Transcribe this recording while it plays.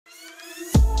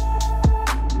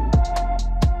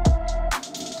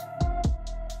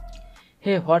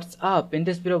Hey, what's up? In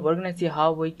this video we're gonna see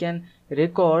how we can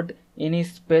record any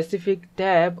specific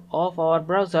tab of our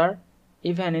browser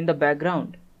even in the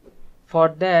background. For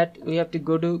that we have to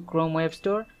go to Chrome Web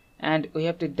Store and we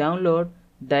have to download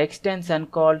the extension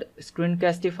called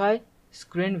ScreenCastify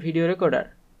Screen Video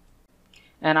Recorder.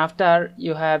 And after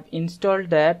you have installed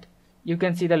that, you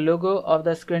can see the logo of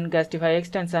the ScreenCastify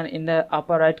extension in the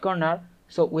upper right corner,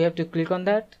 so we have to click on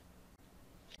that.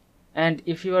 And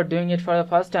if you are doing it for the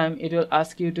first time, it will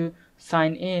ask you to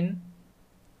sign in.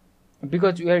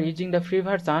 Because we are using the free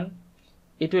version,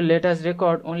 it will let us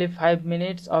record only 5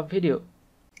 minutes of video,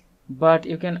 but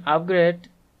you can upgrade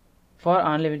for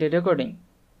unlimited recording.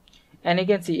 And you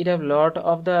can see it have lot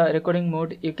of the recording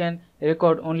mode. You can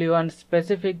record only one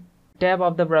specific tab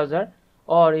of the browser,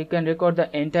 or you can record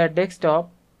the entire desktop,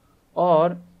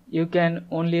 or you can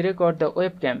only record the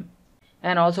webcam.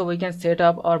 And also we can set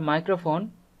up our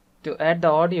microphone to add the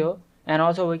audio, and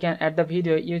also we can add the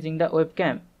video using the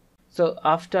webcam. So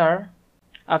after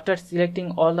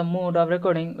selecting all the mode of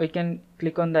recording, we can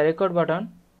click on the record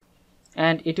button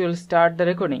and it will start the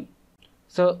recording.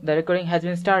 So the recording has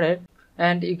been started,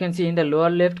 and you can see in the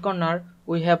lower left corner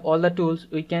we have all the tools.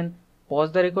 We can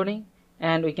pause the recording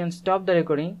and we can stop the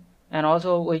recording, and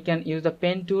also we can use the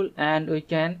pen tool and we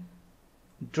can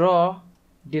draw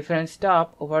different stuff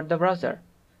over the browser.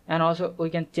 And also we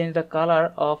can change the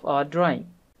color of our drawing.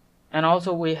 And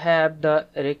also we have the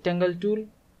rectangle tool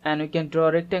and we can draw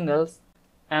rectangles.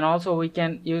 And also we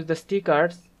can use the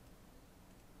stickers.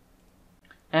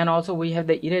 And also we have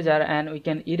the eraser and we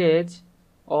can erase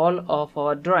all of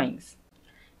our drawings.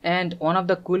 And one of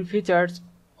the cool features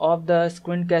of the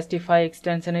ScreenCastify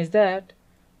extension is that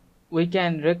we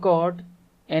can record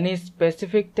any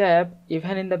specific tab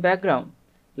even in the background.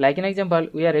 Like an example,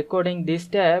 we are recording this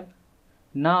tab.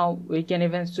 Now we can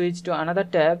even switch to another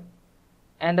tab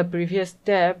and the previous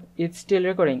tab is still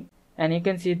recording, and you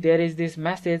can see there is this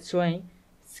message showing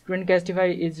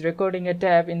ScreenCastify is recording a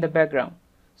tab in the background.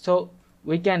 So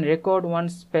we can record one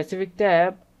specific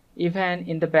tab even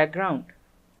in the background.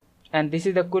 And this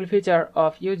is the cool feature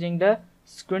of using the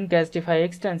ScreenCastify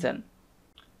extension.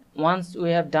 Once we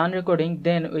have done recording,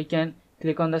 then we can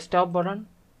click on the stop button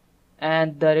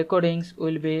and the recordings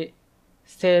will be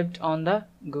saved on the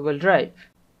Google Drive.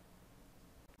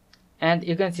 And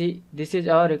you can see this is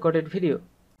our recorded video.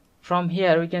 From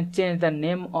here we can change the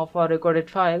name of our recorded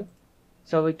file,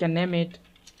 so we can name it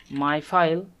my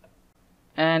file.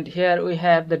 And here we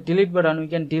have the delete button. We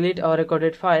can delete our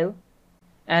recorded file,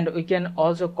 and we can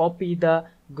also copy the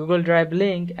Google Drive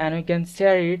link and we can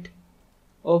share it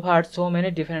over so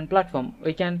many different platforms.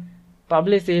 We can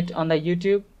publish it on the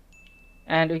YouTube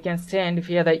and we can send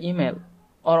via the email,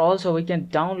 or also we can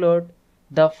download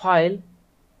the file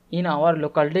in our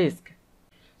local disk.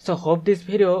 So hope this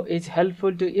video is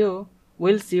helpful to you.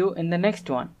 We'll see you in the next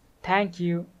one. Thank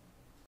you.